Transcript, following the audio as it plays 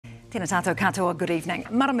Tēnā tātou katoa, good evening.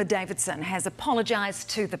 Marama Davidson has apologised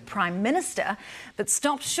to the Prime Minister, but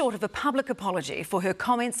stopped short of a public apology for her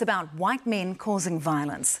comments about white men causing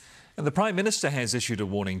violence. And the Prime Minister has issued a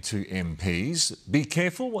warning to MPs. Be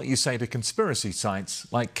careful what you say to conspiracy sites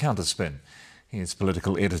like Counterspin. Here's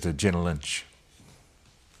political editor Jenna Lynch.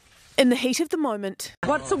 In the heat of the moment,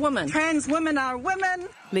 what's a woman? Trans women are women.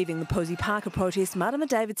 Leaving the Posey Parker protest, Marama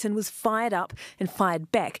Davidson was fired up and fired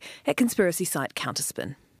back at conspiracy site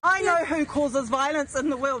Counterspin. I know who causes violence in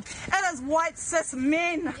the world. It is white cis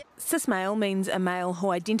men. Cis male means a male who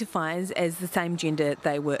identifies as the same gender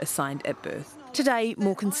they were assigned at birth. Today,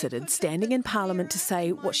 more considered, standing in Parliament to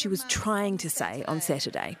say what she was trying to say on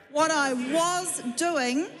Saturday. What I was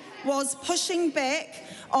doing was pushing back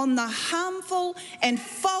on the harmful and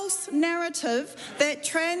false narrative that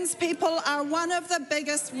trans people are one of the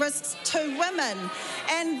biggest risks to women.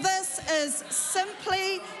 And this is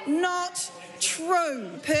simply not true.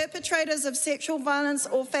 Perpetrators of sexual violence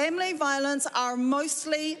or family violence are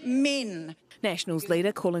mostly men. Nationals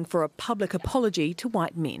leader calling for a public apology to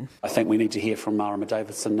white men. I think we need to hear from Marama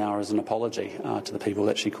Davidson now as an apology to the people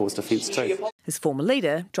that she caused offence to. His former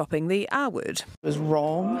leader dropping the R word. It was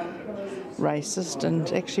wrong, racist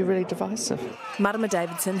and actually really divisive. Marama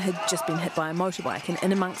Davidson had just been hit by a motorbike and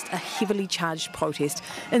in amongst a heavily charged protest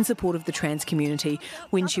in support of the trans community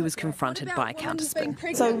when she was confronted by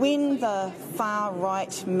Counterspin. So when the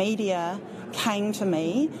far-right media came to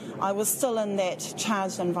me, I was still in that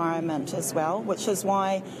charged environment as well, which is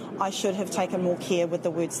why I should have taken more care with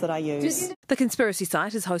the words that I use. The conspiracy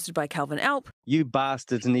site is hosted by Calvin Alp. You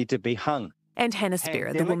bastards need to be hung. And Hannah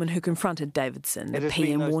Spear, the woman who confronted Davidson, the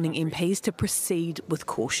PM warning MPs to proceed with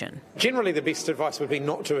caution. Generally, the best advice would be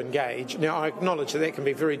not to engage. Now, I acknowledge that can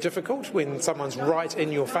be very difficult when someone's right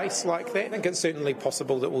in your face like that. I think it's certainly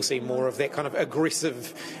possible that we'll see more of that kind of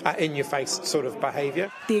aggressive, in-your-face sort of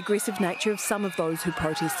behaviour. The aggressive nature of some of those who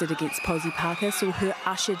protested against Posey Parker saw her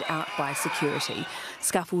ushered out by security.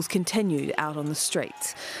 Scuffles continued out on the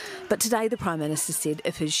streets. But today the Prime Minister said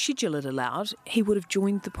if his schedule had allowed, he would have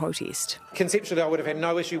joined the protest. Conceptually, I would have had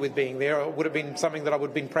no issue with being there. It would have been something that I would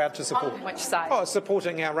have been proud to support. On which side? Oh,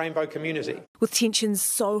 supporting our rainbow community. With tensions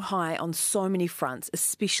so high on so many fronts,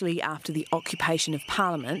 especially after the occupation of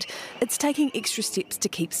Parliament, it's taking extra steps to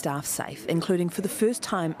keep staff safe, including for the first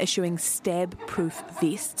time issuing stab-proof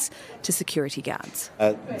vests to security guards.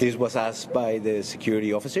 This was asked by the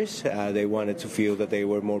security officers. They wanted to feel that they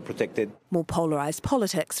were more protected. More polarised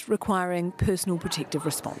politics requiring personal protective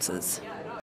responses.